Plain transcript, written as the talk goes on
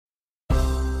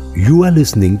You are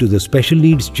listening to the Special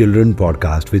Needs Children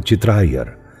podcast with Chitra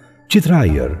Iyer. Chitra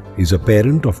Iyer is a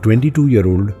parent of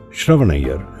 22-year-old Shravan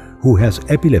Iyer who has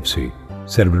epilepsy,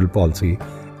 cerebral palsy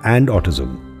and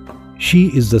autism.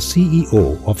 She is the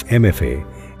CEO of MFA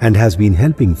and has been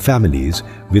helping families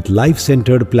with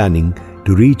life-centered planning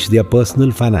to reach their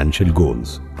personal financial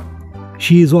goals.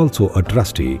 She is also a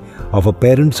trustee of a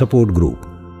parent support group,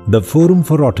 the Forum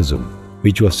for Autism,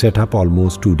 which was set up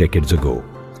almost 2 decades ago.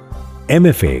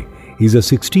 MFA is a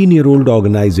 16-year-old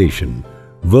organization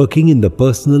working in the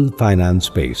personal finance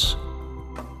space.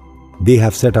 They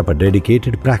have set up a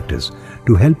dedicated practice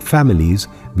to help families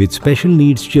with special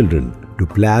needs children to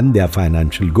plan their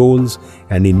financial goals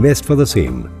and invest for the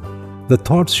same. The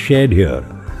thoughts shared here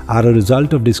are a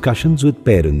result of discussions with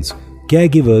parents,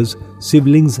 caregivers,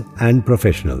 siblings and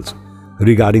professionals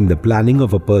regarding the planning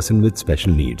of a person with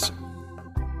special needs.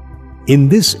 In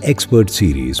this expert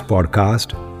series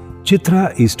podcast,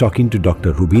 Chitra is talking to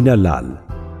Dr. Rubina Lal,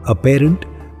 a parent,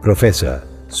 professor,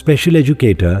 special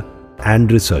educator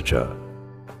and researcher.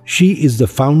 She is the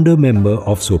founder member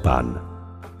of SOPAN,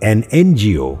 an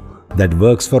NGO that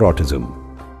works for autism.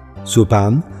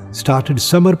 SOPAN started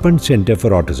Samarpan Center for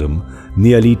Autism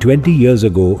nearly 20 years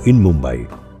ago in Mumbai.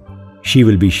 She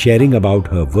will be sharing about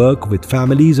her work with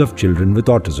families of children with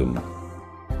autism.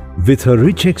 With her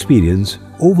rich experience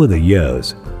over the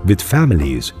years with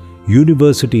families,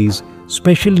 universities,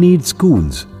 special needs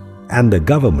schools, and the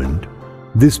government,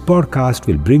 this podcast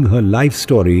will bring her life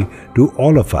story to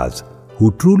all of us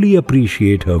who truly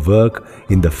appreciate her work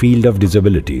in the field of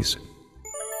disabilities.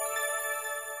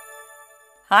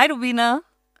 Hi Rubina,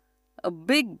 a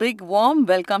big warm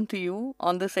welcome to you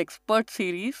on this expert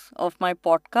series of my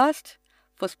podcast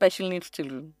for special needs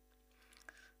children.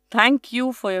 Thank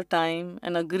you for your time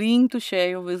and agreeing to share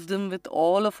your wisdom with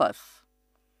all of us.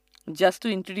 Just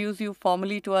to introduce you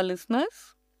formally to our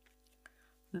listeners,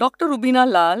 Dr. Rubina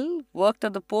Lal worked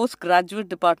at the Postgraduate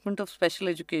Department of Special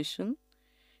Education,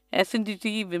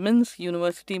 SNDT Women's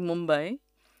University, Mumbai,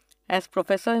 as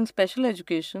Professor in Special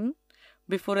Education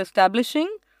before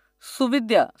establishing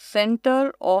Suvidya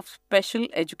Center of Special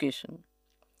Education.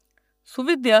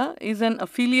 Suvidya is an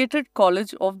affiliated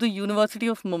college of the University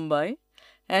of Mumbai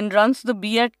and runs the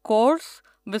B.Ed course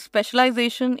with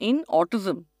specialization in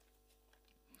autism.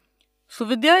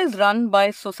 Suvidya is run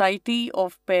by Society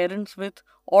of Parents with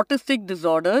Autistic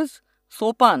Disorders,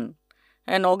 SOPAN,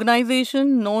 an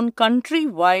organization known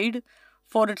countrywide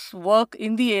for its work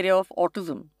in the area of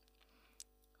autism.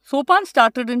 SOPAN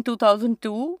started in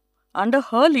 2002 under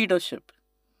her leadership.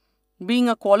 Being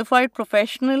a qualified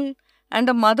professional and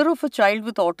a mother of a child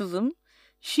with autism,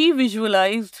 she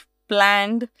visualized,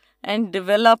 planned, and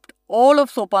developed all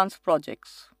of SOPAN's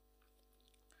projects.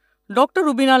 Dr.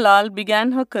 Rubina Lal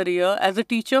began her career as a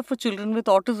teacher for children with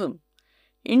autism,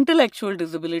 intellectual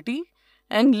disability,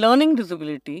 and learning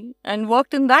disability, and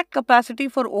worked in that capacity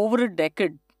for over a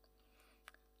decade.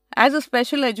 As a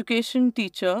special education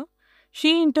teacher,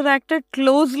 she interacted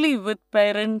closely with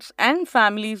parents and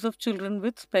families of children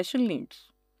with special needs.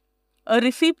 A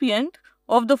recipient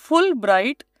of the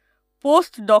Fulbright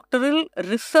Postdoctoral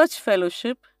Research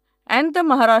Fellowship and the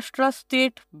Maharashtra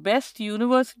State Best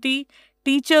University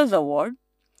Teachers Award,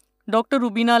 Dr.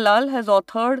 Rubina Lal has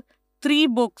authored 3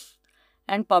 books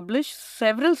and published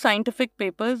several scientific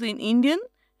papers in Indian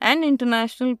and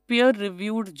international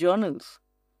peer-reviewed journals.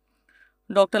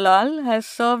 Dr. Lal has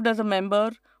served as a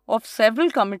member of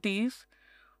several committees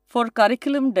for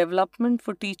curriculum development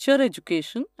for teacher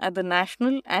education at the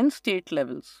national and state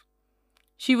levels.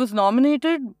 She was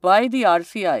nominated by the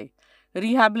RCI,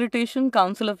 Rehabilitation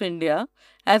Council of India,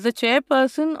 as the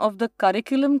chairperson of the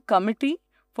Curriculum Committee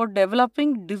for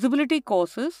Developing Disability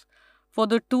Courses for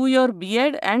the 2-year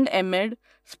B.Ed and M.Ed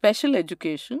Special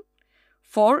Education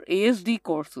for ASD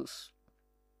courses.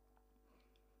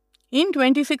 In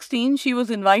 2016, she was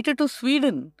invited to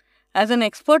Sweden as an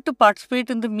expert to participate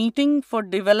in the meeting for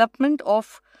development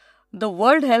of the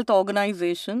World Health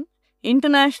Organization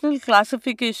International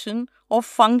Classification of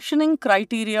Functioning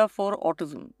Criteria for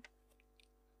Autism.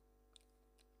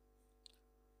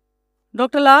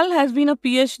 Dr. Lal has been a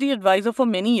PhD advisor for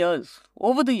many years.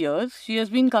 Over the years, she has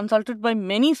been consulted by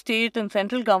many state and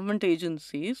central government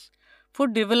agencies for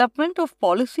development of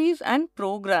policies and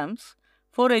programs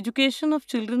for education of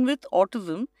children with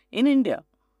autism in India.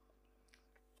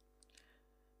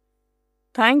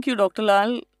 Thank you, Dr.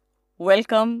 Lal.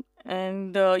 Welcome.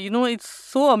 And it's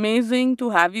so amazing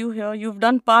to have you here. You've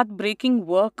done path-breaking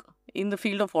work in the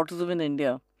field of autism in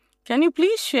India. Can you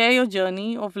please share your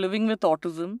journey of living with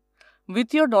autism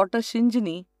with your daughter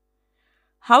Shinjini,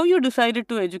 how you decided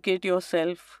to educate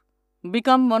yourself,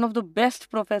 become one of the best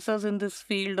professors in this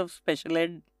field of special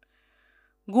ed,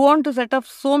 go on to set up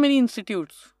so many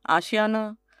institutes: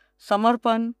 Ashiana,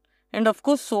 Samarpan, and of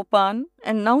course Sopan,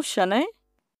 and now Shanay.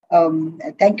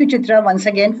 Thank you, Chitra, once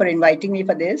again for inviting me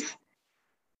for this.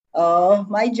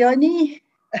 My journey,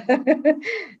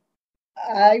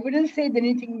 I wouldn't say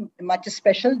anything much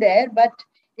special there, but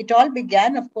it all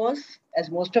began, of course, as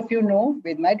most of you know,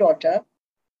 with my daughter,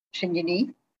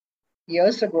 Shinjini,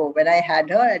 years ago when I had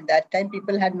her. At that time,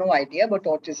 people had no idea about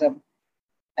autism,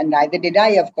 and neither did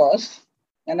I, of course.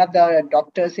 None of the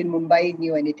doctors in Mumbai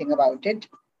knew anything about it.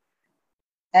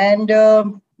 And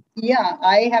yeah,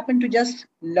 I happened to just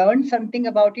learn something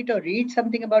about it or read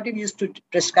something about it. Used to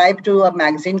prescribe to a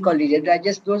magazine called Reader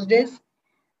Digest those days.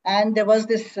 And there was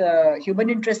this human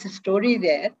interest story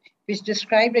there, which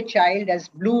described a child as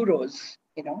Blue Rose,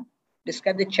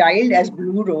 described the child as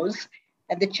Blue Rose.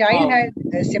 And the child Wow.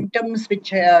 had symptoms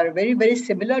which are very, very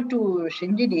similar to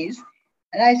Shinjini's.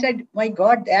 And I said, my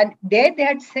God, and there they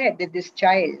had said that this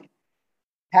child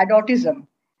had autism.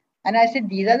 And I said,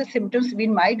 these are the symptoms which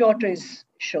my daughter is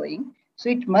showing. So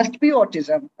it must be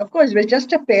autism. Of course, we're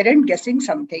just a parent guessing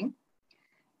something.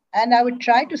 And I would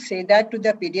try to say that to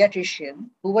the pediatrician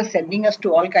who was sending us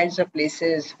to all kinds of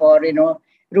places for,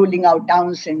 ruling out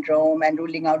Down syndrome and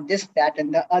ruling out this, that,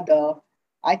 and the other.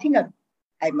 I think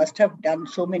I must have done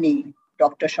so many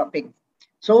doctor shopping,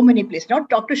 so many places, not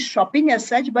doctor shopping as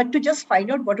such, but to just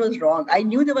find out what was wrong. I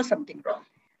knew there was something wrong.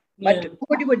 But Yeah.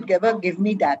 nobody would ever give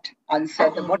me that answer,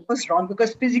 that what was wrong,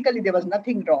 because physically there was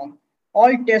nothing wrong.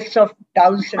 All tests of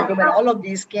Down syndrome and all of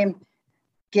these came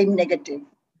negative.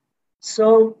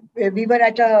 So we were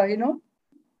at a,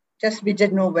 just we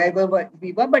didn't know where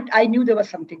we were, but I knew there was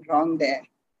something wrong there,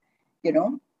 you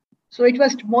know. So it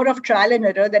was more of trial and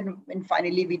error than, and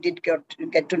finally we did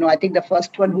get to know. I think the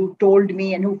first one who told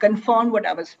me and who confirmed what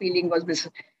I was feeling was Miss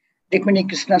Rukmini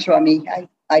Krishna Swami.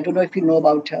 I don't know if you know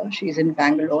about her. She's in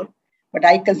Bangalore, but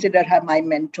I consider her my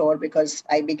mentor because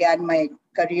I began my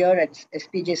career at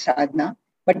SPJ Sadhana.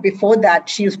 But before that,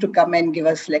 she used to come and give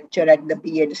us lecture at the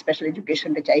BEd special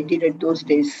education, which I did at those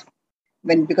days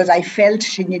because I felt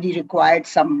Shinidi required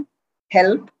some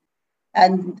help,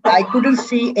 and I couldn't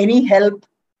see any help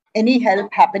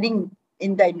happening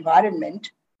in the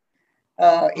environment,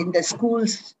 in the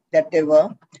schools that they were.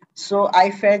 So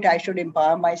I felt I should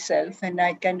empower myself, and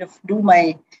I kind of do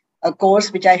my a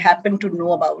course which I happened to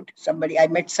know about. I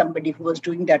met somebody who was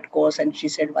doing that course, and she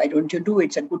said, "Why don't you do it?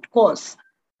 It's a good course."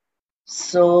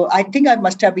 So I think I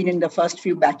must have been in the first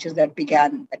few batches that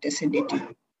began at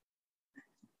SNDT.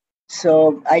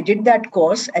 So I did that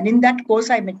course, and in that course,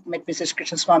 I met Mrs.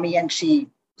 Krishnaswamy, and she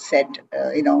said,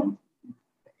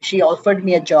 she offered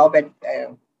me a job at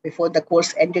before the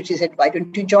course ended. She said, "Why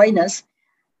don't you join us?"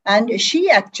 And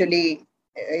she actually,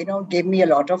 gave me a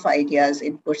lot of ideas,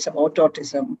 inputs about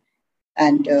autism,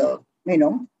 and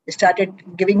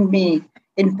started giving me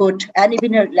input. And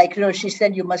even she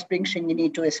said, "You must bring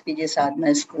Shinjini to SPJ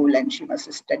Sadhana school, and she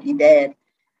must study there."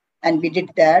 And we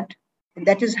did that. And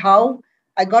that is how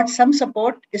I got some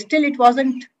support. Still, it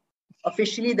wasn't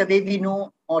officially the way we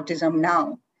know autism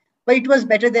now, but it was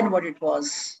better than what it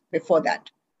was before that.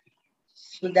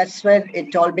 So that's where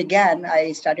it all began.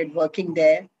 I started working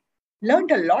there,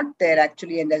 learned a lot there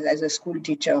actually, and as a school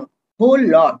teacher, whole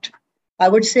lot. I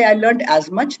would say I learned as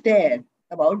much there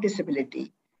about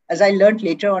disability as I learned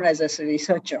later on as a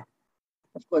researcher,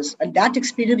 of course. And that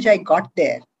experience which I got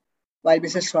there while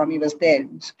Mrs. Swami was there,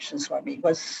 Mrs. Krishna Swami,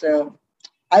 was,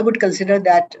 I would consider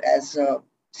that as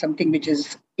something which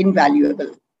is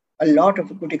invaluable, a lot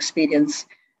of good experience.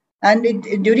 And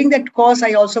during that course,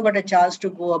 I also got a chance to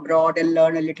go abroad and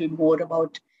learn a little more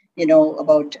about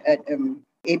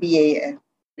ABA,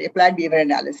 applied behavior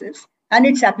analysis, and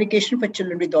its application for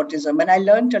children with autism. And I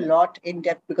learned a lot in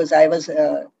depth because I was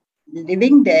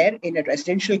living there in a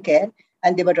residential care,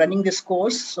 and they were running this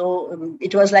course. So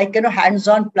it was like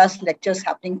hands-on plus lectures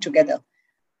happening together.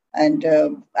 And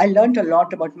I learned a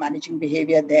lot about managing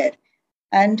behavior there,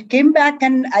 and came back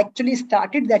and actually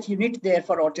started that unit there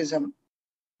for autism.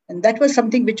 And that was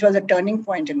something which was a turning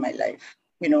point in my life,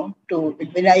 to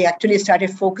when I actually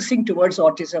started focusing towards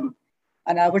autism.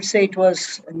 And I would say it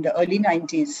was in the early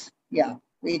 90s, yeah,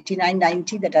 89,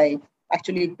 90, that I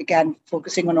actually began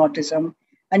focusing on autism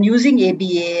and using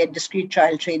ABA, discrete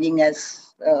trial training,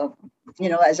 as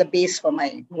a base for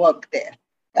my work there.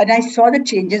 And I saw the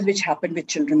changes which happened with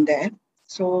children there.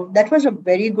 So that was a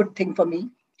very good thing for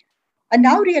me. I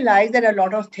now realize that a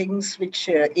lot of things which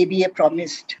ABA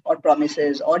promised or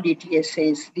promises or DTS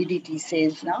says, DDT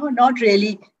says now are not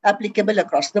really applicable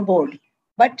across the board,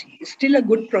 but still a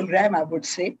good program, I would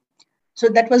say. So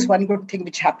that was one good thing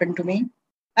which happened to me.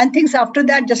 And things after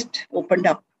that just opened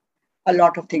up. A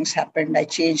lot of things happened. I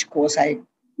changed course. I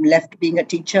left being a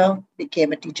teacher,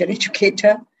 became a teacher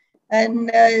educator.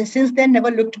 And since then, never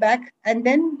looked back. And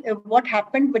then what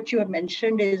happened, what you have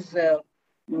mentioned is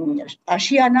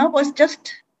Ashiana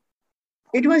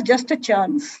it was just a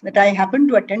chance that I happened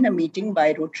to attend a meeting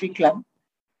by Rotary Club.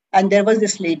 And there was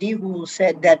this lady who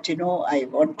said that, I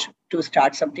want to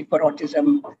start something for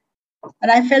autism.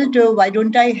 And I felt, why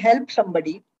don't I help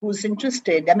somebody who's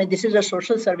interested? I mean, this is a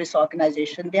social service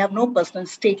organization. They have no personal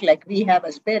stake like we have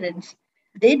as parents.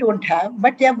 They don't have,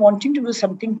 but they are wanting to do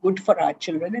something good for our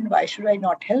children. And why should I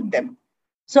not help them?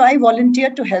 So I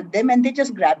volunteered to help them, and they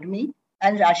just grabbed me.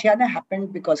 And Ashiana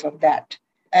happened because of that.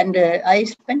 And I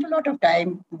spent a lot of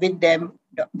time with them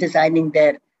designing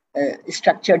their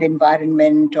structured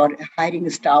environment or hiring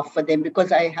staff for them,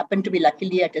 because I happened to be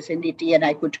luckily at SNDT and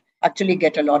I could actually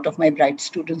get a lot of my bright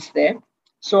students there.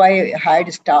 So I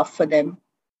hired staff for them.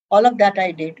 All of that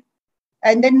I did.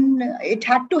 And then it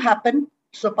had to happen.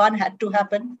 Sopan had to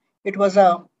happen. It was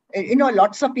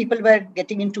lots of people were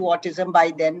getting into autism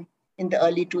by then in the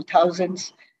early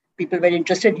 2000s. People were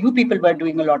interested. You people were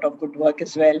doing a lot of good work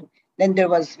as well. Then there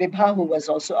was Vibha, who was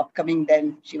also upcoming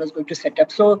then. She was going to set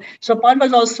up. So Sopan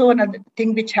was also another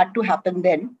thing which had to happen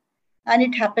then. And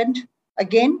it happened.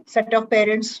 Again, set of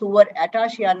parents who were at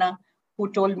Ashiana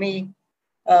who told me,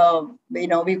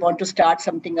 we want to start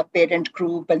something, a parent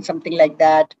group and something like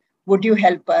that. Would you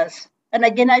help us? And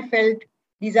again, I felt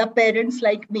these are parents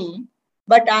like me,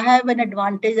 but I have an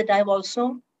advantage that I'm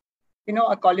also,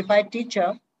 a qualified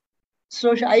teacher.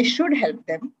 So I should help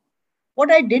them. What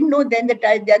I didn't know then that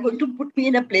they're going to put me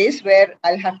in a place where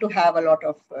I'll have to have a lot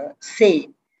of say.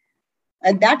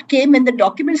 And that came when the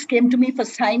documents came to me for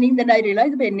signing. Then I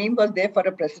realized my name was there for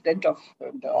a president of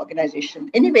the organization.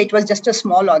 Anyway, it was just a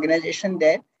small organization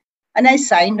there. And I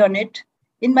signed on it.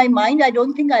 In my mind, I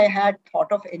don't think I had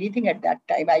thought of anything at that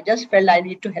time. I just felt I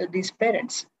need to help these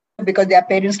parents because they are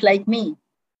parents like me.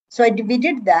 So we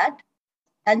did that.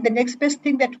 And the next best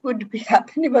thing that could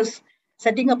happen was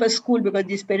setting up a school, because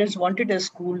these parents wanted a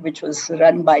school which was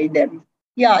run by them.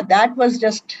 Yeah, that was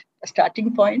just a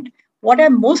starting point. What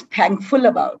I'm most thankful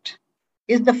about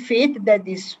is the faith that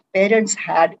these parents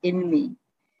had in me,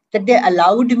 that they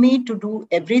allowed me to do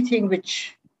everything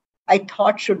which I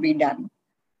thought should be done.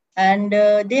 And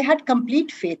they had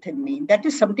complete faith in me. That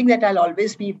is something that I'll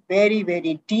always be very,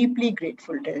 very deeply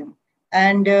grateful to them.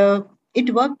 And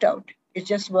it worked out. It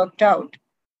just worked out.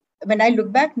 When I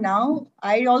look back now,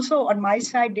 I also, on my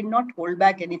side, did not hold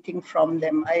back anything from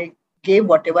them. I gave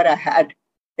whatever I had,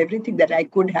 everything that I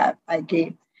could have, I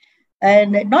gave.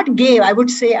 And not gave, I would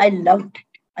say I loved it.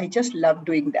 I just loved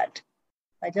doing that.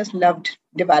 I just loved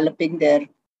developing their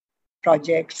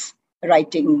projects,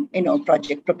 writing,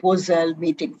 project proposal,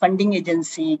 meeting funding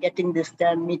agency, getting this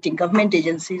done, meeting government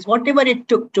agencies, whatever it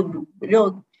took to,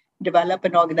 develop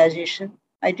an organization.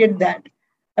 I did that.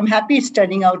 I'm happy it's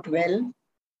turning out well.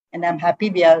 And I'm happy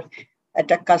we are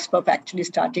at a cusp of actually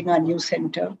starting our new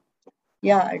center.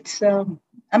 Yeah,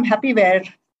 I'm happy where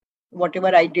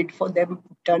whatever I did for them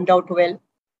turned out well.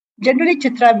 Generally,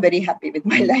 Chitra, I'm very happy with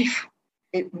my life.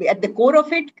 At the core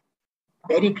of it,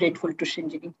 very grateful to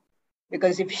Shinjini.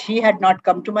 Because if she had not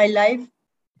come to my life,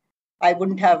 I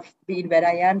wouldn't have been where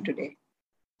I am today.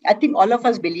 I think all of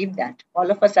us believe that.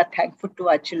 All of us are thankful to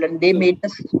our children. They made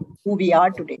us who we are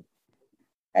today.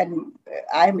 And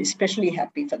I'm especially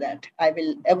happy for that. I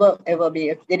will ever be.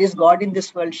 If there is God in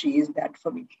this world, she is that for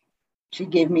me. She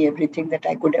gave me everything that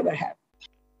I could ever have.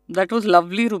 That was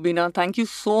lovely, Rubina. Thank you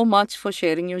so much for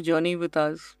sharing your journey with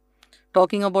us.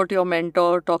 Talking about your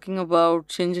mentor, talking about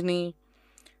Shinjini,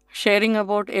 sharing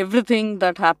about everything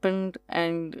that happened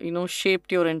and,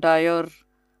 shaped your entire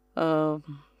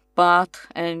path,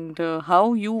 and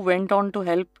how you went on to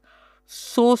help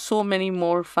so many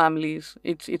more families.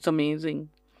 It's amazing.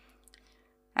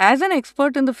 As an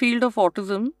expert in the field of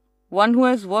autism, one who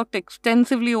has worked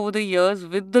extensively over the years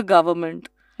with the government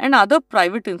and other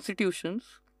private institutions,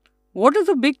 what is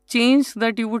a big change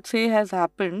that you would say has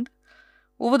happened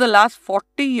over the last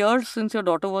 40 years since your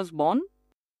daughter was born?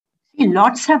 See,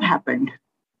 lots have happened.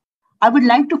 I would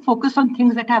like to focus on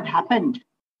things that have happened.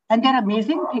 And there are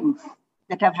amazing things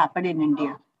that have happened in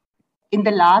India in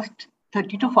the last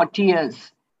 30 to 40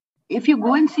 years. If you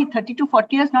go and see 30 to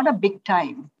 40 years, not a big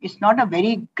time. It's not a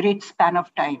very great span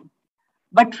of time.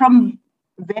 But from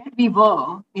where we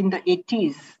were in the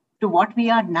 80s to what we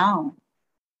are now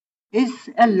is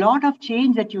a lot of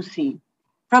change that you see.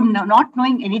 From not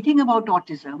knowing anything about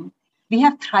autism, we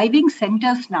have thriving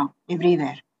centers now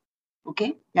everywhere.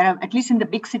 Okay, there are, at least in the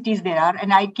big cities there are,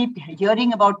 and I keep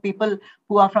hearing about people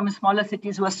who are from smaller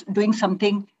cities who are doing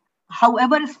something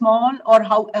however small or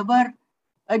however,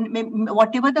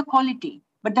 whatever the quality.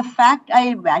 But the fact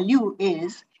I value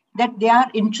is that they are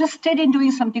interested in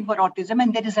doing something for autism,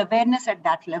 and there is awareness at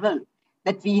that level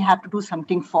that we have to do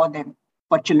something for them,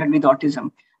 for children with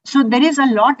autism. So there is a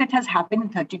lot that has happened in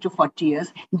 30 to 40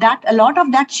 years. That a lot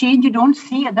of that change you don't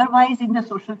see otherwise in the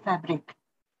social fabric,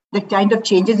 the kind of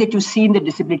changes that you see in the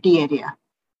disability area.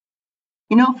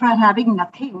 From having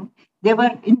nothing, they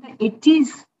were in the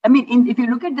 80s. I mean, if you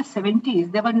look at the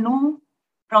 70s, there were no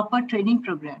proper training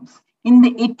programs. In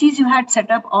the 80s, you had set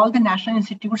up all the national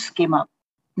institutes came up,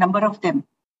 number of them,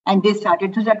 and they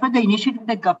started. So that was the initiative of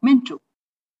the government too.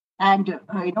 And,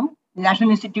 national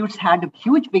institutes had a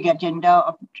huge, big agenda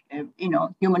of,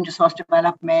 human resource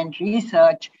development,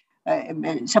 research,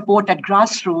 support at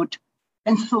grassroots,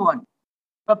 and so on,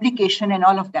 publication and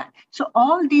all of that. So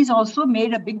all these also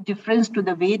made a big difference to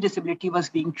the way disability was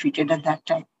being treated at that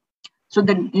time. So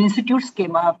the institutes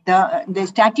came up, the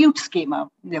statutes came up.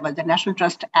 There was the National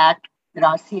Trust Act, the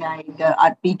RCI,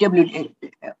 the PWD,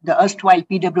 the erstwhile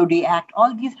PWD Act.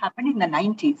 All these happened in the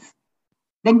 90s.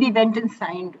 Then we went and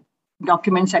signed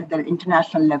documents at the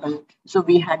international level. So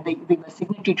we were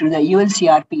signatory to the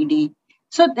UNCRPD.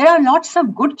 So there are lots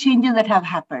of good changes that have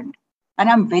happened. And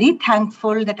I'm very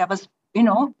thankful that I was, we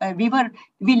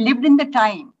lived in the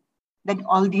time that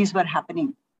all these were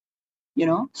happening.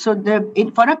 So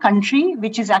for a country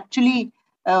which is actually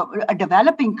a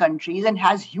developing country and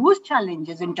has huge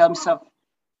challenges in terms of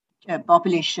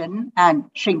population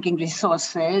and shrinking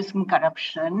resources and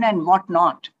corruption and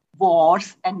whatnot,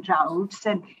 wars and droughts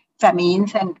and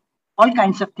famines and all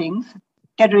kinds of things,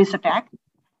 terrorist attack,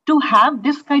 to have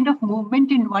this kind of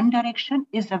movement in one direction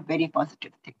is a very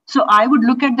positive thing. So I would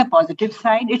look at the positive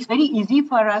side. It's very easy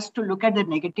for us to look at the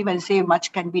negative and say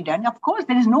much can be done. Of course,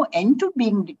 there is no end to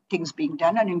things being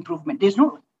done and improvement. There's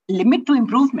no limit to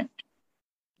improvement.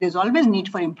 There's always need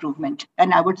for improvement.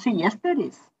 And I would say, yes, there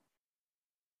is.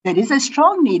 There is a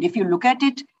strong need. If you look at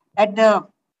it at the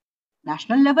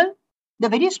national level, the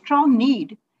very strong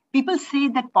need, people say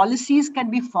that policies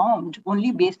can be formed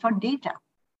only based on data.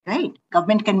 Right?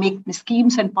 Government can make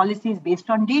schemes and policies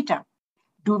based on data.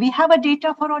 Do we have a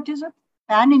data for autism?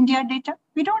 Pan-India data?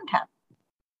 We don't have.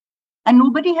 And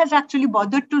nobody has actually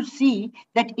bothered to see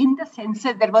that in the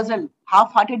census, there was a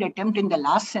half-hearted attempt in the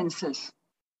last census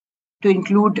to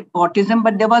include autism,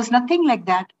 but there was nothing like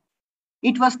that.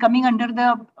 It was coming under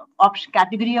the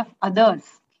category of others.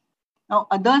 Now,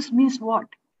 others means what?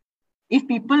 If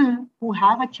people who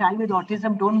have a child with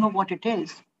autism don't know what it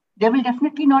is, they will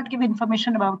definitely not give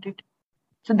information about it.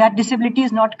 So that disability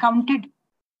is not counted.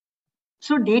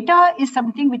 So data is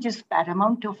something which is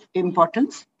paramount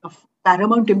importance,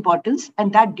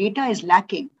 and that data is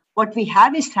lacking. What we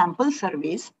have is sample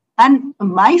surveys. And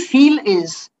my feel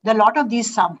is that a lot of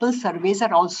these sample surveys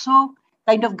are also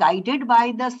kind of guided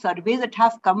by the surveys that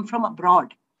have come from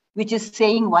abroad, which is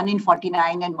saying 1 in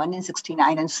 49 and 1 in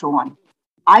 69 and so on.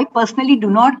 I personally do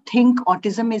not think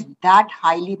autism is that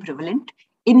highly prevalent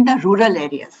in the rural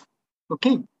areas,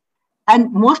 okay?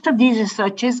 And most of these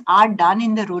researches are done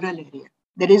in the rural area.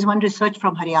 There is one research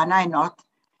from Haryana and North.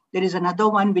 There is another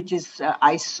one which is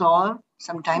I saw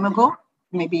some time ago,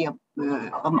 maybe a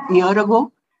year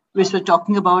ago, which was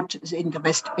talking about in the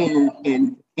West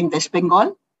in West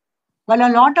Bengal. Well,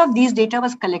 a lot of these data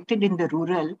was collected in the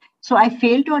rural. So I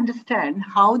fail to understand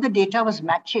how the data was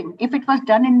matching. If it was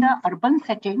done in the urban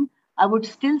setting, I would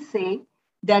still say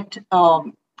that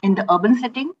in the urban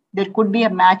setting, there could be a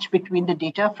match between the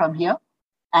data from here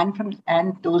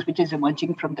and those which is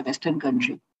emerging from the Western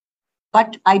country.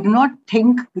 But I do not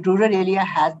think rural area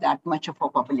has that much of a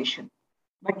population.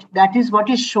 But that is what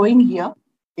is showing here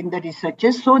in the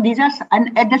researchers. So these are,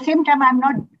 and at the same time, I'm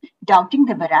not doubting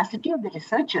the veracity of the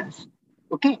researchers.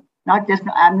 Okay,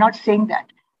 I'm not saying that.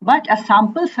 But a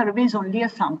sample survey is only a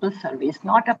sample survey. It's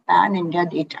not a pan-India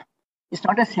data. It's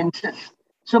not a census.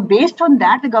 So based on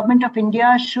that, the government of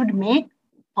India should make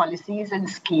policies and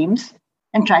schemes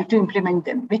and try to implement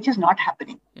them, which is not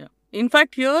happening. Yeah. In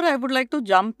fact, here I would like to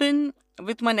jump in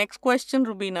with my next question,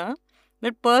 Rubina,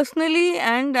 that personally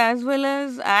and as well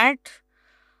as at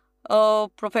a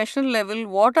professional level,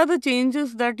 what are the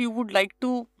changes that you would like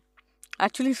to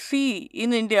actually see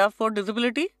in India for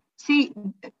disability? See,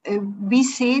 we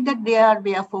say that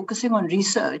we are focusing on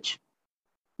research,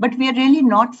 but we are really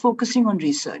not focusing on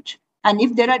research. And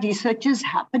if there are researches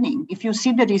happening, if you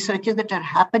see the researches that are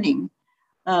happening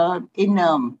in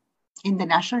the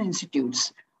national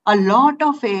institutes, a lot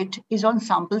of it is on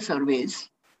sample surveys.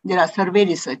 There are survey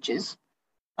researches.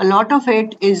 A lot of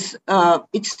it is,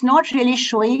 it's not really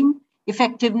showing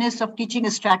effectiveness of teaching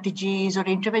strategies or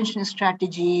intervention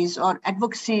strategies or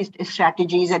advocacy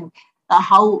strategies, and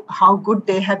how good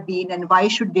they have been and why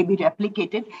should they be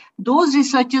replicated, those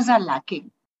researches are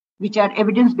lacking, which are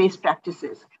evidence-based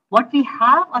practices. What we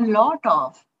have a lot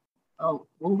of,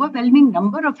 overwhelming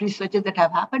number of researches that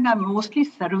have happened are mostly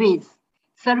surveys.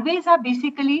 Surveys are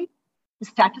basically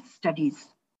status studies.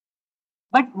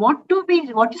 But what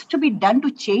is to be done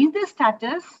to change the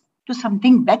status to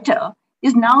something better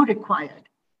is now required.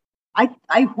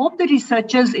 I hope the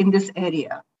researchers in this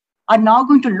area are now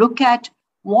going to look at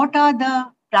what are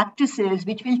the practices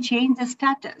which will change the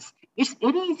status. It's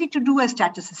very easy to do a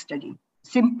status study.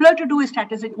 Simpler to do a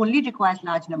status, it only requires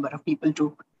large number of people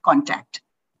to contact.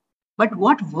 But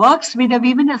what works with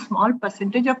even a small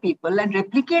percentage of people and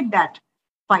replicate that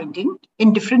finding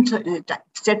in different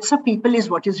sets of people is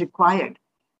what is required.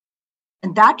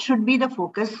 And that should be the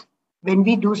focus when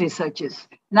we do researches.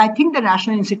 And I think the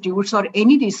national institutes or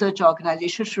any research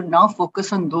organization should now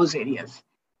focus on those areas.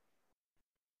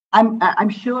 I'm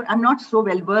sure I'm not so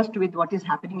well versed with what is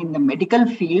happening in the medical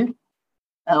field.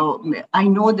 I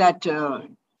know that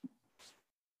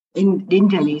in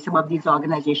Delhi, some of these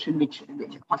organizations, which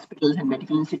hospitals and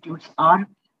medical institutes are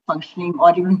functioning,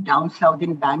 or even down south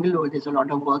in Bangalore, there's a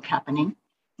lot of work happening,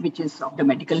 which is of the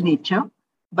medical nature.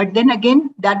 But then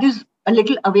again, that is a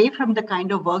little away from the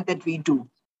kind of work that we do.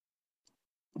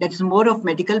 That is more of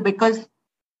medical, because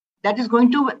that is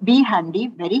going to be handy,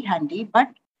 very handy. But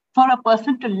for a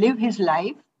person to live his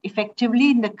life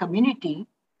effectively in the community,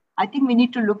 I think we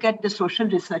need to look at the social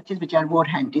researches which are more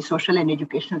handy, social and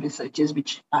educational researches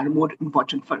which are more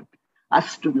important for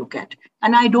us to look at.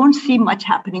 And I don't see much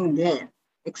happening there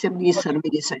except these survey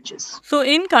researches. So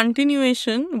in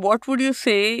continuation, what would you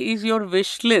say is your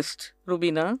wish list,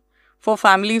 Rubina, for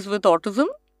families with autism?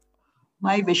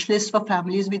 My wish list for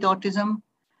families with autism,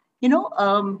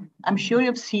 I'm sure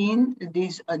you've seen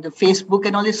these, the Facebook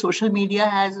and all the social media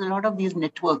has a lot of these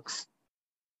networks,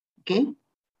 okay,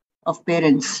 of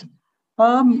parents.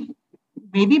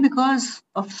 Maybe because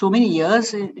of so many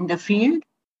years in the field,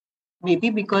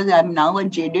 maybe because I'm now a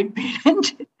jaded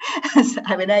parent.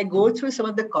 When I go through some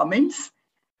of the comments,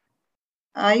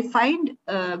 I find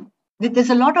that there's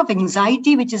a lot of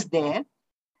anxiety which is there.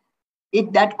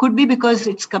 That could be because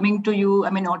it's coming to you.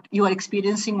 I mean, you are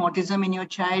experiencing autism in your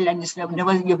child, and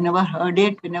you've never heard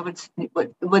it,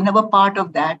 were never part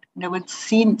of that, never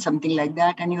seen something like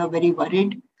that, and you are very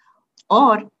worried.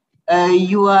 Or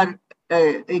you are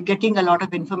getting a lot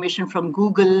of information from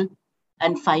Google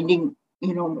and finding,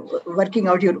 working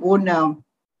out your own,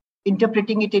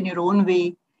 interpreting it in your own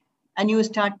way, and you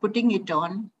start putting it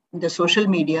on the social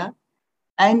media.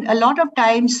 And a lot of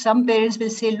times, some parents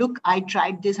will say, look, I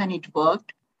tried this and it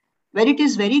worked. Where it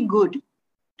is very good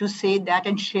to say that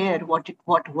and share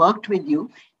what worked with you,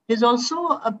 there's also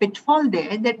a pitfall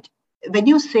there that when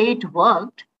you say it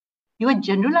worked, you are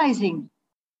generalizing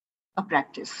a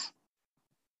practice,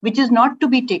 which is not to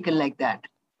be taken like that.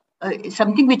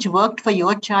 Something which worked for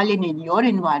your child and in your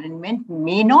environment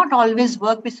may not always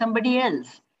work with somebody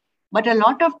else. But a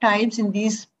lot of times in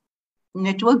these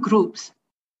network groups,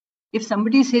 if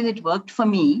somebody says it worked for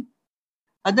me,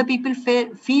 other people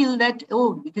feel that,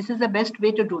 oh, this is the best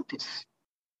way to do this.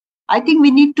 I think we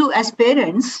need to, as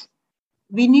parents,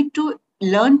 we need to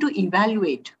learn to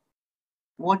evaluate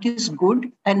what is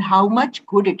good and how much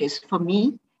good it is for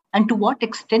me and to what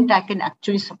extent I can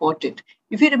actually support it.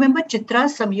 If you remember, Chitra,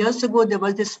 some years ago, there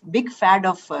was this big fad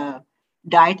of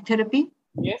diet therapy.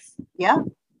 Yes. Yeah.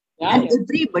 And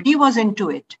everybody was into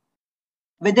it.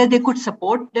 Whether they could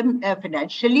support them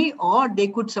financially or they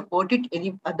could support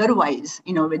it otherwise,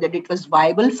 whether it was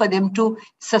viable for them to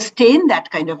sustain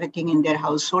that kind of a thing in their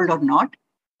household or not.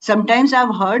 Sometimes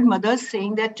I've heard mothers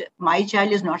saying that my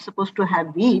child is not supposed to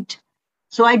have wheat,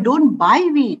 so I don't buy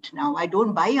wheat now. I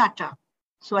don't buy atta,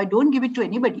 so I don't give it to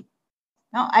anybody.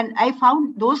 Now, and I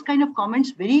found those kind of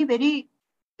comments very, very,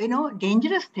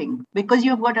 dangerous thing, because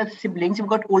you've got siblings, you've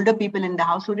got older people in the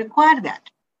house who require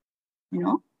that,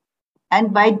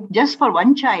 And by just for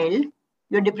one child,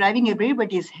 you're depriving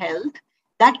everybody's health.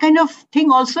 That kind of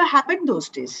thing also happened those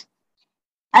days.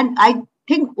 And I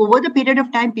think over the period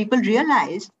of time, people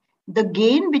realized the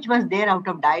gain which was there out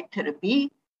of diet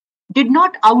therapy did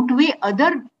not outweigh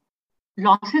other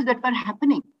losses that were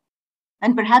happening.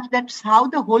 And perhaps that's how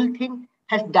the whole thing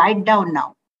has died down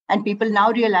now. And people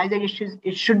now realize that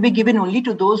it should be given only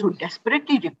to those who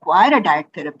desperately require a diet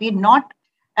therapy, not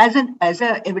as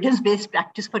a evidence-based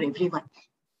practice for everyone.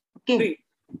 Okay.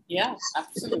 Yeah,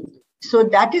 absolutely. So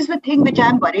that is the thing which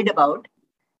I'm worried about.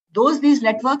 These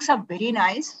networks are very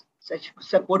nice. Such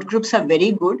support groups are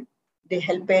very good. They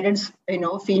help parents,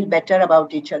 feel better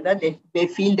about each other. They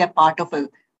feel they're part of a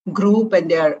group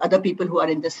and there are other people who are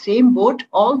in the same boat.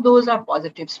 All those are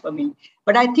positives for me.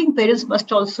 But I think parents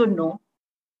must also know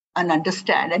and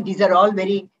understand, and these are all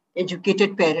very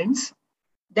educated parents,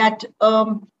 that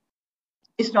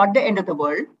it's not the end of the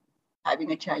world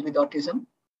having a child with autism.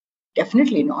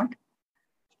 Definitely not.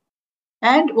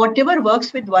 And whatever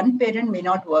works with one parent may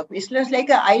not work. It's just like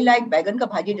I like bagan ka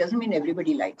bhaji doesn't mean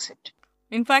everybody likes it.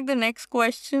 In fact, the next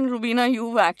question, Rubina,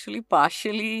 you've actually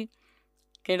partially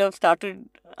kind of started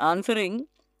answering.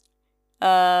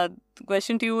 The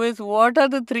question to you is, what are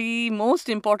the three most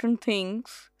important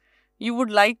things you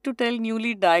would like to tell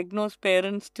newly diagnosed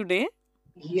parents today?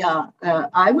 Yeah,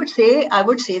 I would say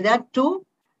that to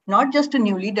not just to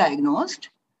newly diagnosed,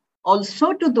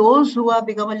 also to those who have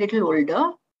become a little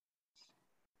older.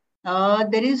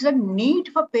 There is a need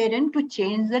for parent to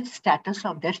change the status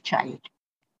of their child.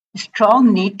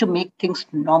 Strong need to make things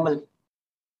normal.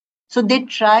 So they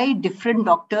try different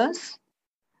doctors.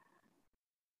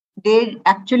 They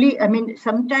actually, I mean,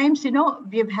 sometimes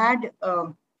we've had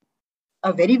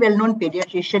a very well-known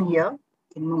pediatrician here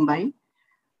in Mumbai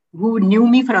who knew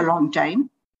me for a long time.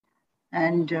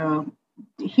 And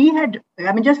he had,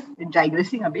 I mean, just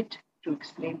digressing a bit to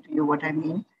explain to you what I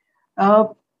mean. Uh,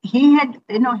 he had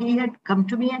come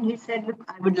to me and he said, look,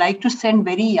 I would like to send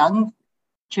very young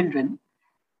children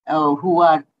who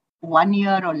are 1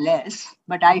 year or less,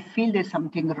 but I feel there's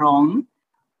something wrong.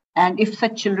 And if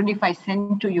such children, if I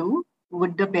send to you,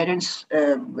 would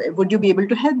you be able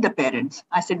to help the parents?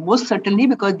 I said, most certainly,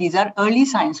 because these are early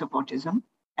signs of autism.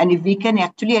 And if we can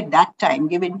actually at that time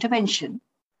give intervention,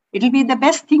 it'll be the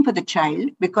best thing for the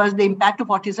child because the impact of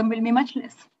autism will be much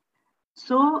less.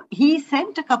 So he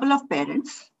sent a couple of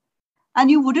parents, and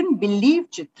you wouldn't believe,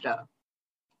 Chitra,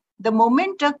 the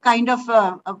moment a kind of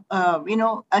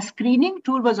a screening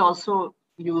tool was also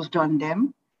used on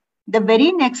them, the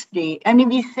very next day, I mean,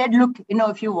 we said, look,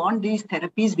 if you want these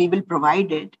therapies, we will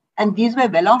provide it. And these were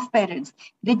well-off parents.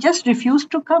 They just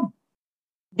refused to come.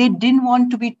 They didn't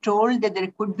want to be told that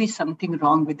there could be something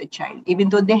wrong with the child, even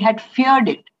though they had feared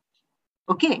it.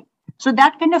 Okay. So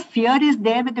that kind of fear is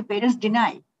there when the parents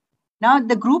deny. Now,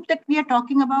 the group that we are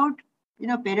talking about,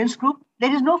 parents group,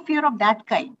 there is no fear of that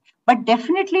kind. But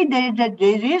definitely there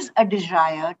is a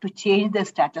desire to change the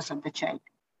status of the child.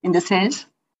 In the sense,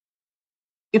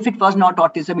 if it was not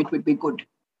autism, it would be good.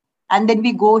 And then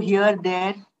we go here,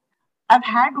 there. I've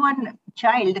had one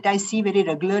child that I see very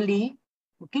regularly.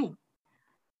 Okay.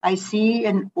 I see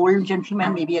an old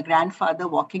gentleman, maybe a grandfather,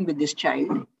 walking with this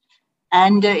child.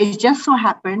 And it just so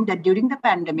happened that during the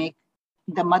pandemic,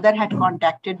 the mother had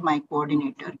contacted my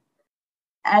coordinator.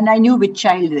 And I knew which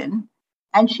child then.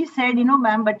 And she said,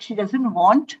 ma'am, but she doesn't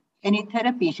want any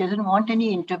therapy. She doesn't want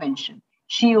any intervention.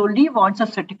 She only wants a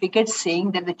certificate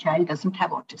saying that the child doesn't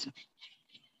have autism.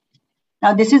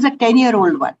 Now, this is a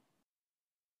 10-year-old one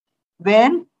where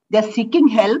they're seeking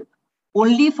help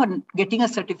only for getting a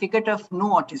certificate of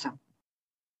no autism.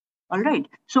 All right.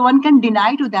 So one can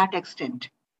deny to that extent.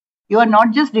 You are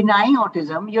not just denying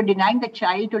autism, you're denying the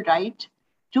child to right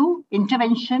to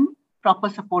intervention, proper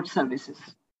support services.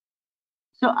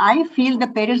 So I feel the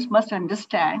parents must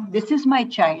understand this is my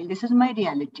child, this is my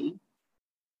reality.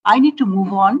 I need to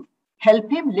move on,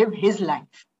 help him live his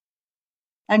life,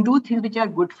 and do things which are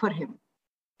good for him.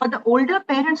 For the older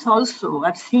parents also,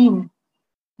 I've seen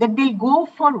that they'll go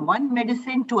for one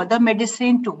medicine to other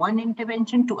medicine, to one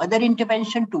intervention, to other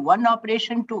intervention, to one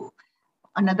operation, to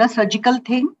another surgical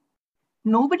thing.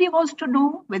 Nobody wants to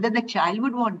know whether the child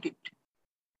would want it.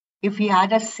 If he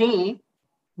had a say,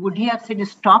 would he have said,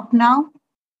 stop now?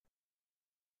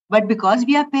 But because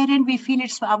we are parents, we feel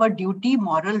it's our duty,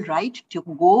 moral right to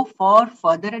go for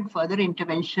further and further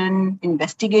intervention,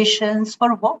 investigations.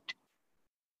 For what?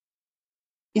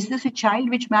 Is this a child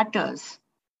which matters,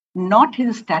 not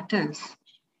his status?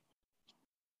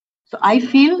 So I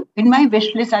feel in my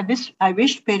wish list, I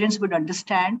wish parents would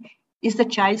understand is the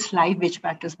child's life which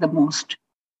matters the most,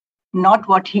 not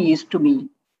what he is to me,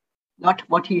 not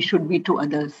what he should be to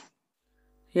others.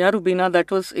 Yeah, Rubina,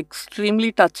 that was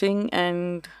extremely touching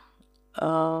and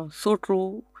so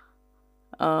true.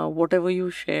 Whatever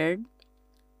you shared,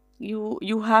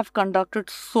 you have conducted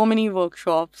so many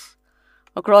workshops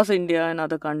across India and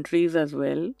other countries as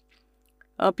well,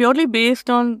 purely based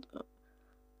on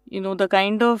the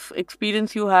kind of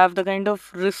experience you have, the kind of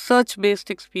research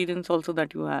based experience also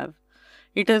that you have.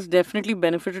 It has definitely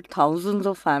benefited thousands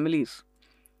of families.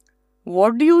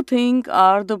 What do you think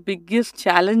are the biggest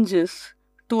challenges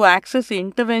to access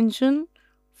intervention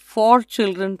for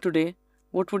children today?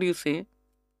 What would you say?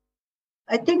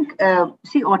 I think,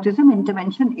 see, autism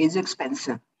intervention is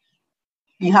expensive.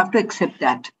 You have to accept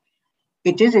that.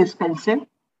 It is expensive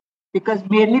because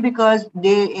merely because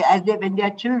when they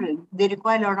are children, they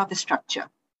require a lot of structure.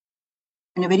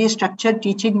 And a very structured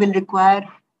teaching will require,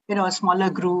 a smaller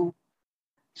group.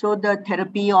 So the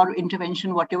therapy or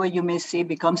intervention, whatever you may say,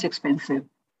 becomes expensive.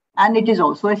 And it is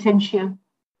also essential.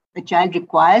 The child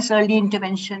requires early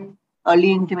intervention.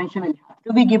 Early intervention will have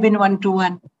to be given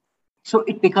one-to-one. So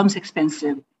it becomes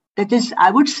expensive. That is,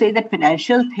 I would say that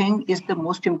financial thing is the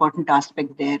most important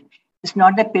aspect there. It's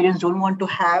not that parents don't want to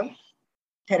have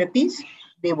therapies.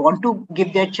 They want to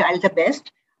give their child the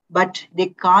best, but they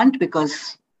can't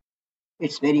because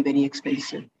it's very, very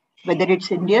expensive. Whether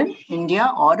it's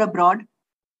India or abroad.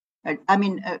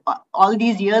 All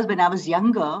these years when I was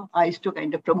younger, I used to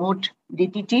kind of promote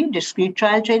DTT, discrete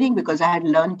trial training, because I had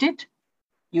learned it,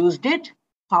 used it,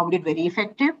 found it very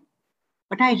effective.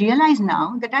 But I realize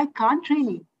now that I can't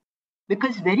really,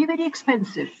 because it's very, very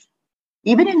expensive.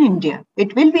 Even in India,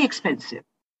 it will be expensive.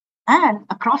 And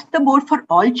across the board for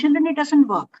all children, it doesn't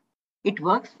work. It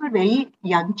works for very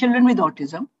young children with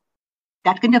autism.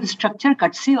 That kind of structure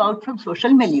cuts you out from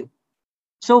social milieu.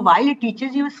 So while it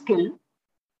teaches you a skill,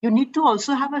 you need to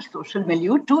also have a social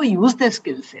milieu to use the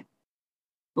skills in.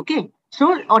 Okay,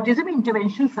 so autism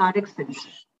interventions are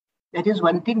expensive. That is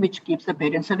one thing which keeps the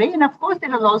parents away. And of course,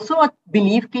 there is also a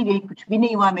belief that कुछ भी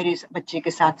नहीं हुआ मेरे बच्चे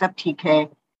के साथ सब ठीक है.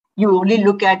 You only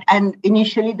look at, and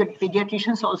initially the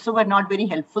pediatricians also were not very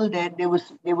helpful there. They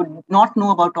would not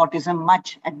know about autism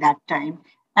much at that time.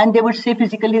 And they would say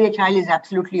physically the child is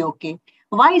absolutely okay.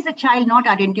 Why is the child not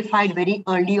identified very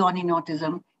early on in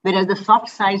autism? Whereas the soft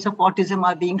signs of autism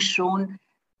are being shown,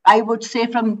 I would say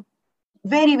from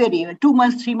very, very 2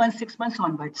 months, 3 months, 6 months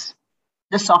onwards.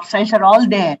 The soft signs are all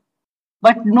there.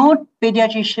 But no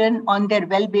pediatrician on their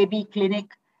well baby clinic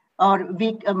or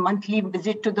monthly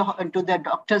visit to the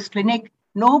doctor's clinic,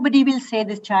 nobody will say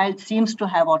this child seems to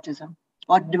have autism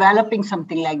or developing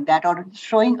something like that or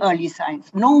showing early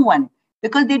signs. No one,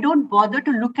 because they don't bother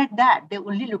to look at that. They're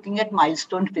only looking at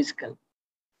milestone physical.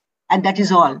 And that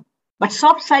is all. But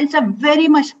soft signs are very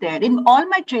much there. In all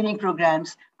my training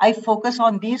programs, I focus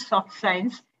on these soft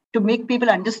signs to make people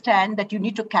understand that you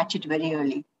need to catch it very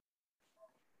early.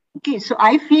 Okay, so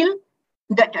I feel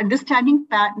that understanding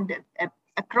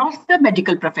across the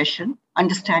medical profession,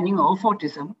 understanding of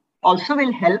autism also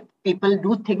will help people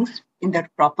do things in the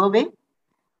proper way.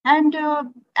 And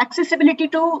accessibility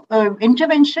to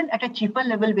intervention at a cheaper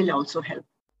level will also help.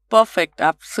 Perfect,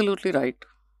 absolutely right.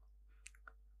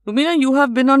 Rubina, you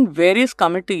have been on various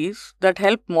committees that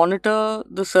help monitor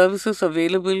the services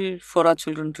available for our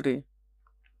children today.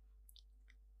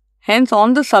 Hence,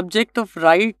 on the subject of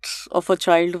rights of a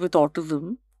child with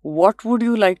autism, what would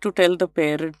you like to tell the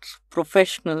parents,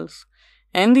 professionals,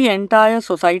 and the entire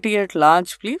society at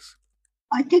large, please?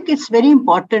 I think it's very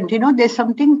important. There's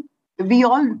something we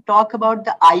all talk about,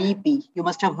 the IEP. You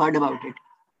must have heard about it.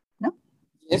 No?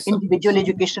 Yes, Individual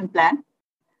Education Plan.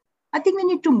 I think we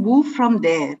need to move from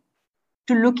there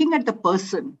to looking at the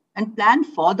person and plan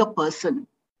for the person,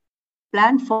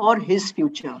 plan for his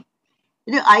future.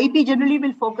 The IEP generally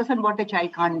will focus on what a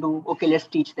child can't do. Okay, let's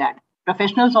teach that.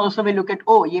 Professionals also will look at,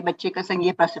 oh, ये बच्चे का संग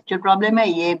ये perceptual problem है,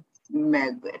 ये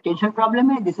attention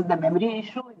problem है, this is the memory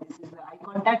issue, this is the eye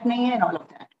contact नहीं है, and all of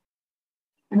that.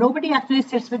 Nobody actually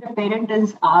sits with the parent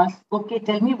and asks, okay,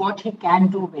 tell me what he can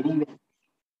do very well.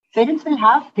 Parents will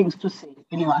have things to say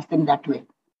when you ask them that way.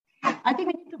 I think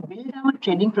we need to build our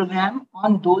training program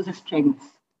on those strengths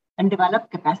and develop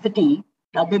capacity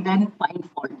rather than find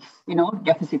faults,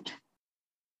 deficit,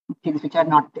 things which are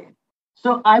not there.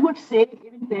 So I would say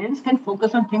even parents can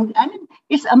focus on things. I mean,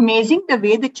 it's amazing the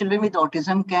way the children with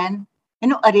autism can,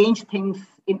 arrange things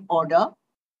in order,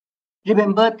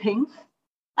 remember things.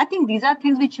 I think these are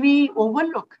things which we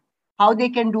overlook. How they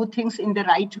can do things in the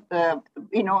right,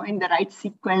 in the right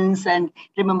sequence and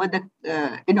remember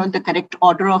the correct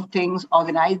order of things,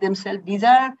 organize themselves. These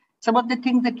are some of the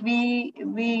things that we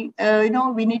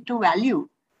need to value,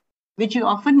 which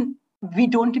we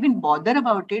don't even bother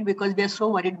about it because we are so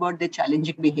worried about the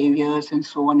challenging behaviors and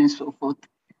so on and so forth.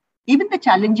 Even the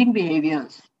challenging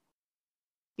behaviors.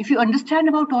 If you understand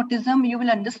about autism, you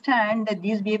will understand that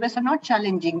these behaviors are not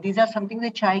challenging. These are something the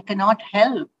child cannot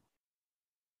help.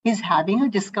 He's having a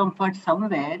discomfort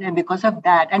somewhere, and because of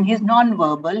that, and he's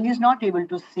non-verbal, he's not able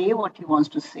to say what he wants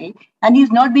to say, and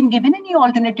he's not been given any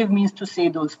alternative means to say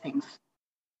those things.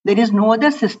 There is no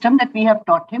other system that we have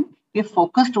taught him. We've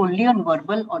focused only on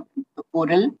verbal or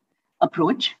oral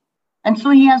approach, and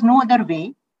so he has no other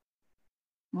way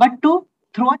but to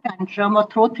throw a tantrum or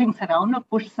throw things around or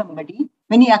push somebody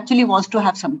when he actually wants to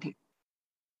have something,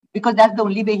 because that's the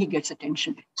only way he gets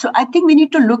attention. So I think we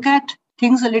need to look at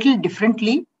things a little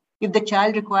differently. If the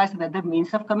child requires another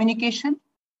means of communication,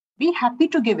 be happy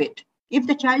to give it. If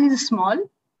the child is small,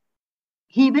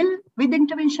 he will, with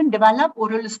intervention, develop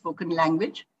oral spoken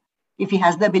language. If he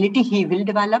has the ability, he will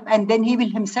develop, and then he will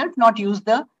himself not use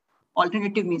the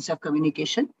alternative means of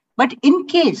communication. But in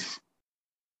case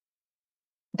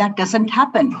that doesn't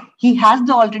happen, he has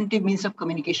the alternative means of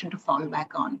communication to fall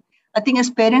back on. I think as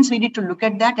parents, we need to look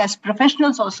at that. As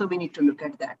professionals also, we need to look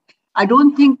at that. I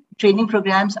don't think training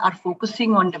programs are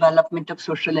focusing on development of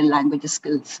social and language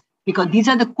skills, because these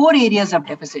are the core areas of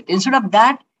deficit. Instead of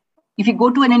that, if you go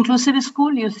to an inclusive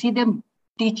school, you see them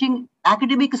teaching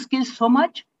academic skills so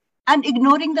much and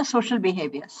ignoring the social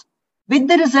behaviors. With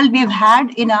the result we've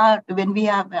had when we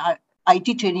have our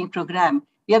IT training program,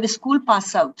 we have school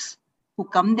pass outs who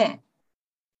come there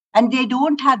and they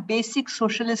don't have basic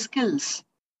social skills,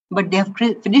 but they have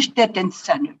finished their 10th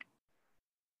standard.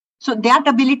 So that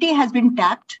ability has been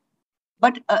tapped,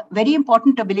 but a very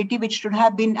important ability which should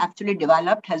have been actually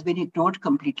developed has been ignored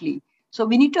completely. So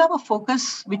we need to have a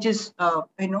focus which is,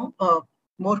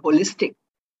 more holistic,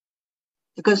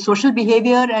 because social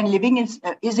behavior and living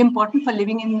is important for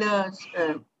living in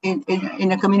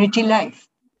in a community life.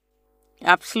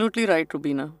 Absolutely right,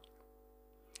 Rubina.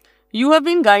 You have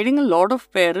been guiding a lot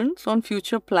of parents on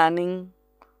future planning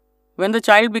when the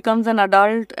child becomes an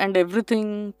adult and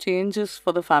everything changes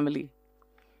for the family.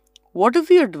 What is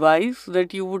the advice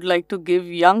that you would like to give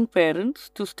young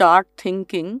parents to start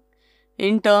thinking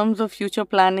in terms of future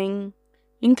planning,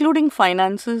 including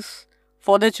finances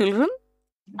for their children?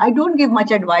 I don't give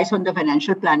much advice on the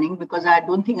financial planning because I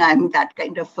don't think I'm that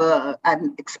kind of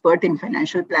an expert in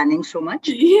financial planning so much.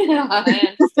 Yeah,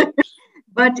 I understand.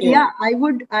 But yeah,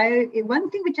 one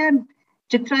thing which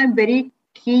Chitra, I'm very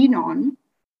keen on,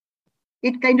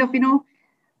 it kind of,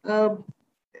 uh,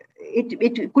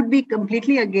 it could be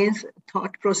completely against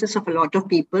thought process of a lot of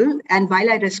people. And while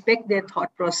I respect their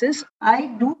thought process, I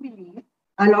do believe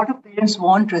a lot of parents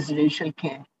want residential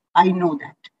care. I know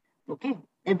that. Okay.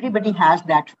 Everybody has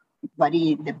that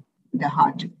worry in the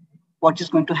heart. What is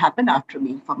going to happen after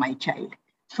me for my child?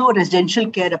 So residential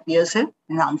care appears an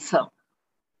answer.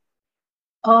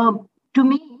 To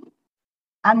me,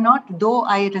 though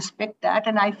I respect that,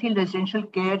 and I feel residential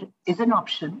care is an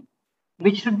option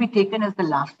which should be taken as the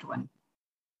last one,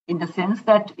 in the sense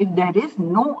that if there is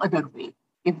no other way,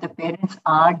 if the parents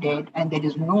are dead and there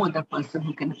is no other person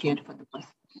who can care for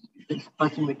this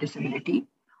person with disability,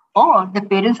 or the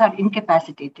parents are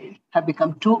incapacitated, have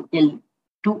become too ill,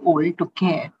 too old to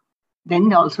care,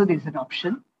 then also there's an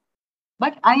option.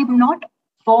 But I am not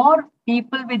for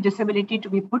people with disability to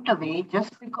be put away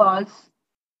just because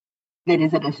there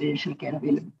is a residential care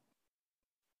available.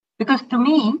 Because to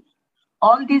me,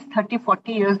 all these 30,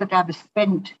 40 years that I've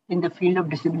spent in the field of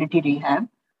disability rehab,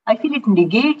 I feel it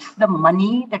negates the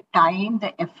money, the time,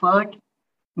 the effort,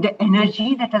 the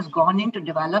energy that has gone in to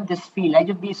develop this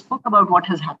field. We spoke about what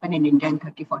has happened in India in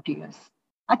 30, 40 years.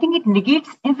 I think it negates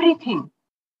everything,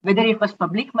 whether it was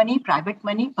public money, private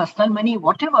money, personal money,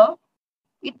 whatever,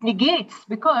 it negates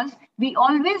because we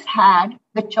always had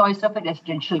the choice of a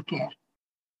residential care.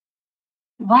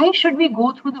 Why should we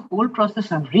go through the whole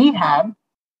process of rehab,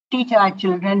 teach our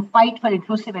children, fight for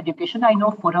inclusive education? I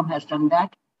know Forum has done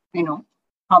that. You know,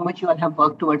 how much you all have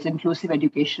worked towards inclusive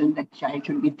education, that child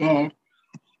should be there.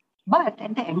 But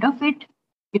at the end of it,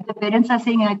 if the parents are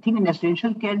saying, I think in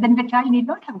residential care, then the child need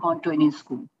not have gone to any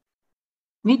school.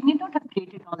 We need not have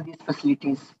created all these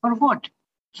facilities. For what?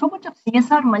 So much of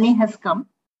CSR money has come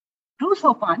to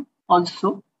SOPAN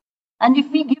also. And if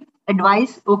we give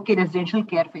advice, okay, residential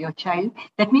care for your child,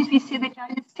 that means we say the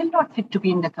child is still not fit to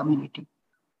be in the community.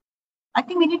 I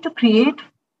think we need to create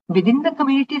within the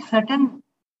community certain,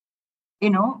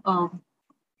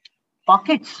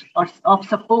 pockets of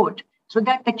support so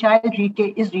that the child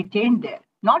is retained there.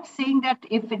 Not saying that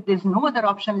if there's no other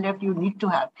option left, you need to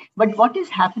have. But what is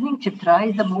happening, Chitra,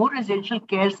 is the more residential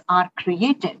cares are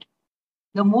created,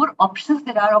 the more options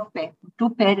there are to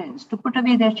parents to put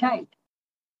away their child.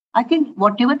 I think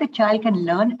whatever the child can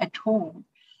learn at home,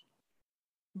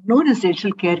 no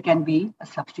residential care can be a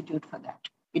substitute for that.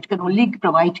 It can only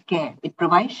provide care. It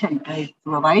provides shelter. It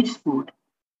provides food.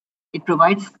 It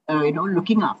provides,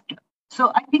 looking after.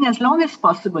 So I think as long as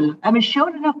possible, I mean,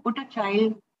 sure enough, put a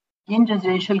child in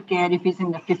residential care if he's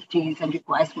in the 50s and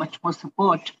requires much more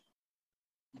support,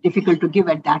 difficult to give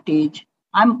at that age.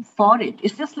 I'm for it.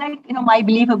 It's just like, my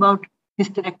belief about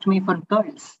hysterectomy for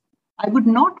girls. I would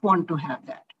not want to have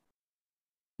that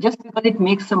just because it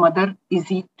makes the mother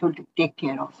easy to take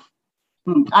care of.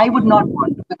 I would not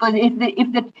want to, because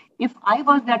if I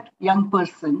was that young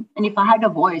person and if I had a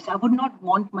voice, I would not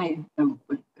want my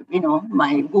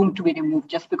my womb to be removed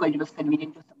just because it was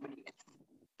convenient to somebody else.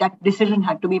 That decision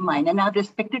had to be mine, and I've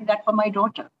respected that for my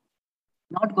daughter.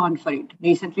 Not gone for it.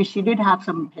 Recently, she did have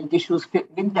some health issues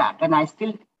with that, and I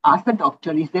still asked the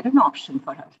doctor, is there an option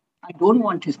for her? I don't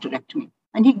want hysterectomy.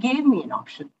 And he gave me an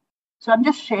option. So I'm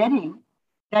just sharing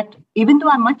that even though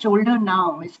I'm much older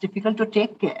now, it's difficult to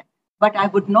take care. But I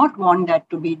would not want that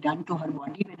to be done to her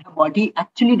body when her body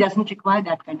actually doesn't require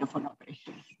that kind of an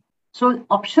operation. So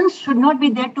options should not be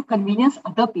there to convenience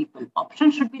other people.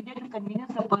 Options should be there to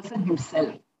convenience the person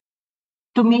himself.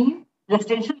 To me,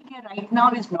 residential care right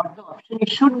now is not the option. It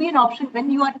should be an option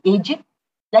when you are aging.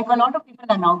 Like a lot of people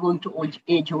are now going to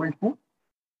age-old home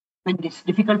when it's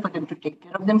difficult for them to take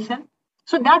care of themselves.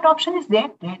 So that option is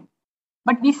there then.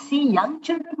 But we see young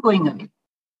children going away.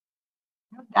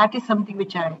 That is something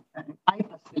which I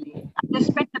personally, I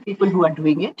respect the people who are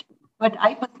doing it, but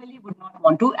I personally would not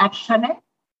want to. At Shanai,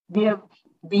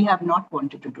 we have not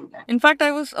wanted to do that. In fact,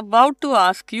 I was about to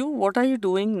ask you, what are you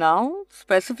doing now,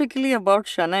 specifically about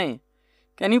Shanai?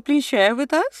 Can you please share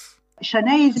with us?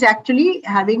 Shanai is actually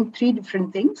having 3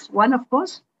 different things. One, of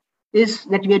course, is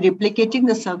that we are replicating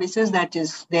the services that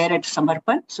is there at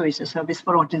Samarpan. So it's a service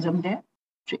for autism there,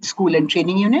 school and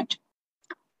training unit,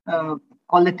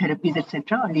 all the therapies,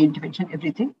 etc., early intervention,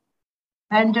 everything.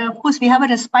 And of course, we have a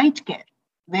respite care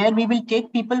where we will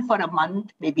take people for a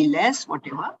month, maybe less,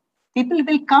 whatever. People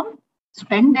will come,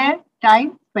 spend their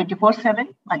time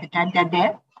 24/7 by the time they're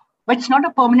there, but it's not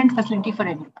a permanent facility for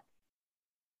anyone.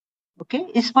 Okay,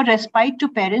 it's for respite to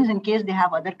parents in case they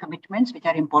have other commitments, which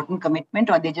are important commitment,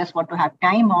 or they just want to have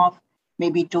time off,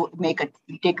 maybe to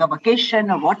take a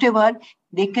vacation or whatever.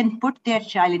 They can put their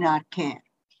child in our care.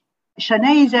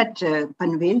 Shanai is at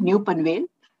Panvel, New Panvel,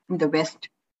 in the west,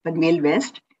 Panvel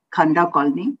West, Khanda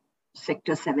Colony,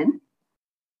 Sector 7,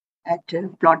 at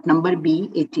plot number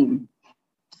B18.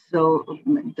 So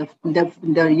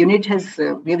the unit has,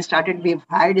 we've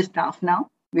hired staff now.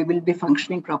 We will be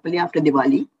functioning properly after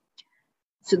Diwali.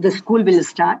 So the school will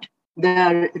start.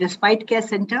 The respite care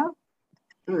center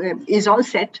is all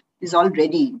set, is all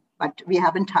ready, but we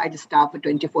haven't hired staff for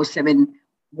 24/7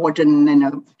 warden and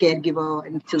a caregiver.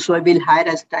 And so we'll hire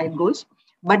as time goes.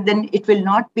 But then it will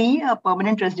not be a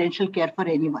permanent residential care for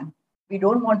anyone. We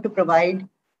don't want to provide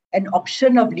an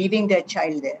option of leaving their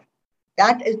child there.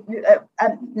 That is,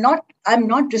 I'm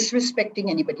not disrespecting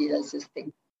anybody else's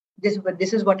thing.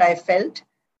 This is what I felt,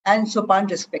 and Sopan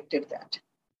respected that.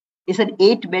 It's an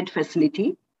 8-bed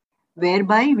facility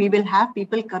whereby we will have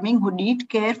people coming who need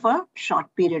care for a short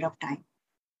period of time.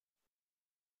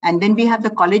 And then we have the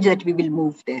college that we will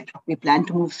move there. We plan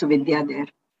to move Suvidya there.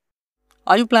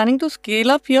 Are you planning to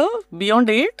scale up here beyond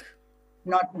 8?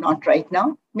 Not right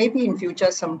now. Maybe in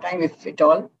future sometime, if at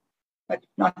all. But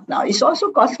not now. It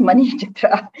also costs money,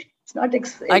 Chitra. It's not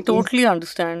I totally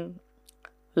understand.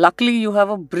 Luckily, you have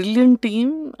a brilliant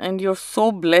team and you're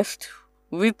so blessed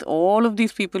with all of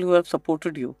these people who have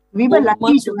supported you. We were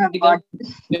lucky to have got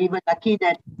this. We were lucky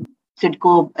that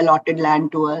Sidco allotted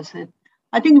land to us.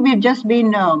 I think we've just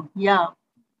been,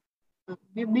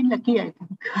 we've been lucky, I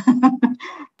think.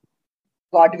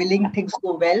 God willing, things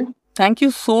go well. Thank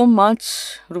you so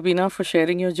much, Rubina, for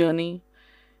sharing your journey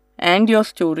and your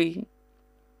story.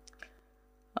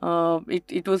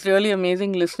 It was really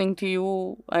amazing listening to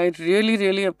you. I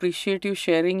really appreciate you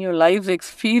sharing your life's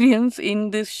experience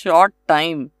in this short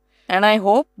time. And I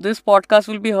hope this podcast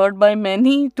will be heard by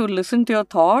many to listen to your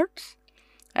thoughts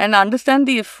and understand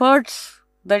the efforts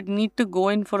that need to go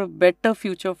in for a better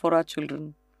future for our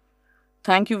children.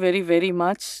 Thank you very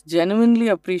much. Genuinely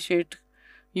appreciate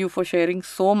you for sharing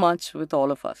so much with all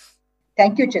of us.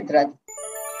 Thank you, Chitra.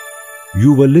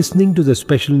 You were listening to the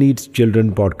Special Needs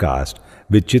Children podcast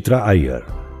with Chitra Iyer,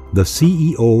 the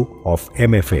CEO of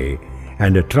MFA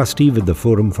and a trustee with the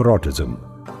Forum for Autism.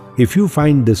 If you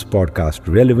find this podcast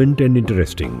relevant and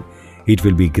interesting, it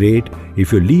will be great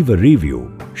if you leave a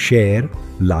review, share,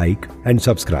 like, and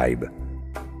subscribe.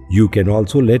 You can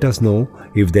also let us know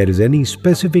if there is any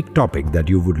specific topic that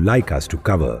you would like us to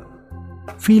cover.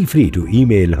 Feel free to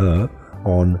email her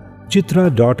on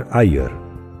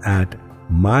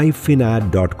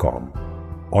chitra.iyer@myfinad.com,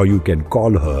 or you can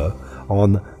call her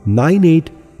on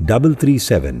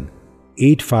 98337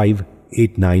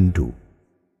 85892.